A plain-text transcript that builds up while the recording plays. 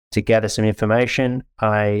To gather some information,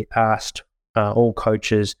 I asked all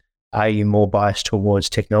coaches, are you more biased towards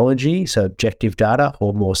technology, so objective data,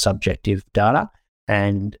 or more subjective data?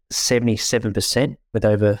 And 77%, with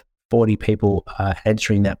over 40 people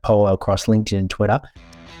answering that poll across LinkedIn and Twitter.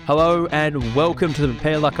 Hello and welcome to the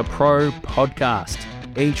Prepare Like a Pro podcast.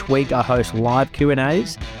 Each week I host live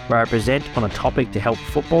Q&As where I present on a topic to help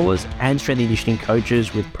footballers and strength and conditioning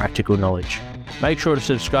coaches with practical knowledge. Make sure to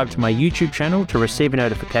subscribe to my YouTube channel to receive a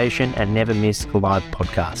notification and never miss a live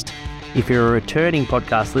podcast. If you're a returning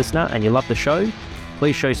podcast listener and you love the show,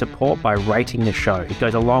 please show support by rating the show. It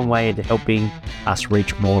goes a long way into helping us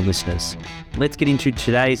reach more listeners. Let's get into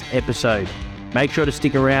today's episode. Make sure to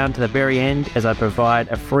stick around to the very end as I provide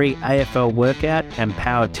a free AFL workout and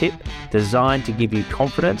power tip designed to give you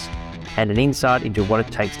confidence and an insight into what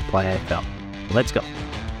it takes to play AFL. Let's go.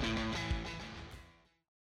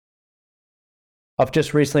 I've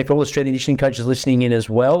just recently, for all the strength and conditioning coaches listening in as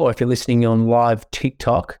well, or if you're listening on live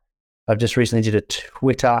TikTok, I've just recently did a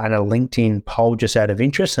Twitter and a LinkedIn poll just out of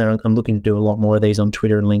interest, and I'm looking to do a lot more of these on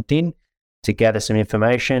Twitter and LinkedIn to gather some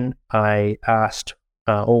information. I asked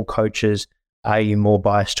all coaches, are you more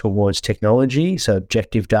biased towards technology, so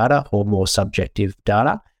objective data, or more subjective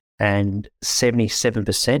data? And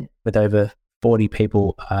 77%, with over 40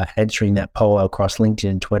 people answering that poll across LinkedIn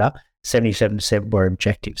and Twitter, 77% were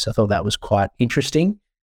objective. So I thought that was quite interesting.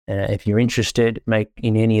 If you're interested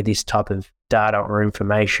in any of this type of data or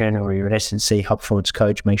information, or you're an S&C High Performance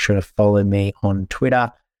coach, make sure to follow me on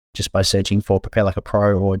Twitter just by searching for Prepare Like a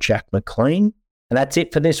Pro or Jack McLean. And that's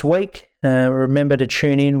it for this week. Remember to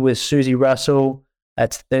tune in with Susie Russell.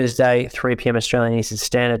 That's Thursday, 3 p.m. Australian Eastern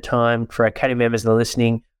Standard Time. For our Academy members that are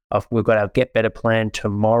listening, we've got our Get Better plan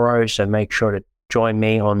tomorrow, so make sure to join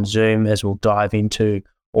me on Zoom as we'll dive into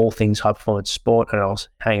all things high performance sport, and I'll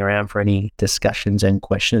hang around for any discussions and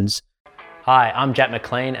questions. Hi, I'm Jack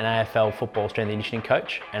McLean, an AFL football strength and conditioning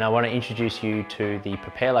coach, and I want to introduce you to the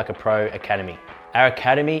Prepare Like a Pro Academy. Our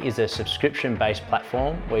Academy is a subscription-based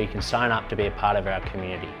platform where you can sign up to be a part of our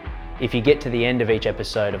community. If you get to the end of each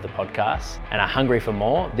episode of the podcast and are hungry for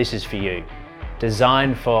more, this is for you.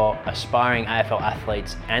 Designed for aspiring AFL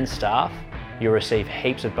athletes and staff, you'll receive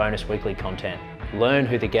heaps of bonus weekly content, learn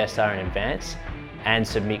who the guests are in advance, and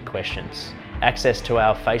submit questions. Access to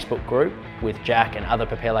our Facebook group with Jack and other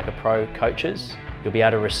Prepare Like a Pro coaches. You'll be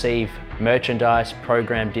able to receive merchandise,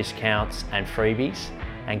 program discounts, and freebies,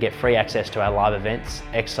 and get free access to our live events,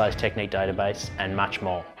 exercise technique database, and much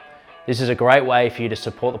more. This is a great way for you to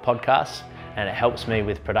support the podcast, and it helps me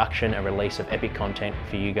with production and release of epic content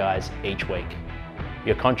for you guys each week.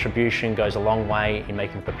 Your contribution goes a long way in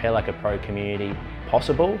making the Prepare Like a Pro community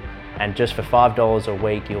possible, and just for $5 a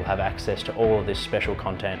week, you'll have access to all of this special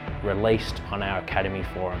content released on our Academy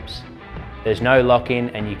forums. There's no lock-in,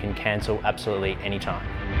 and you can cancel absolutely anytime.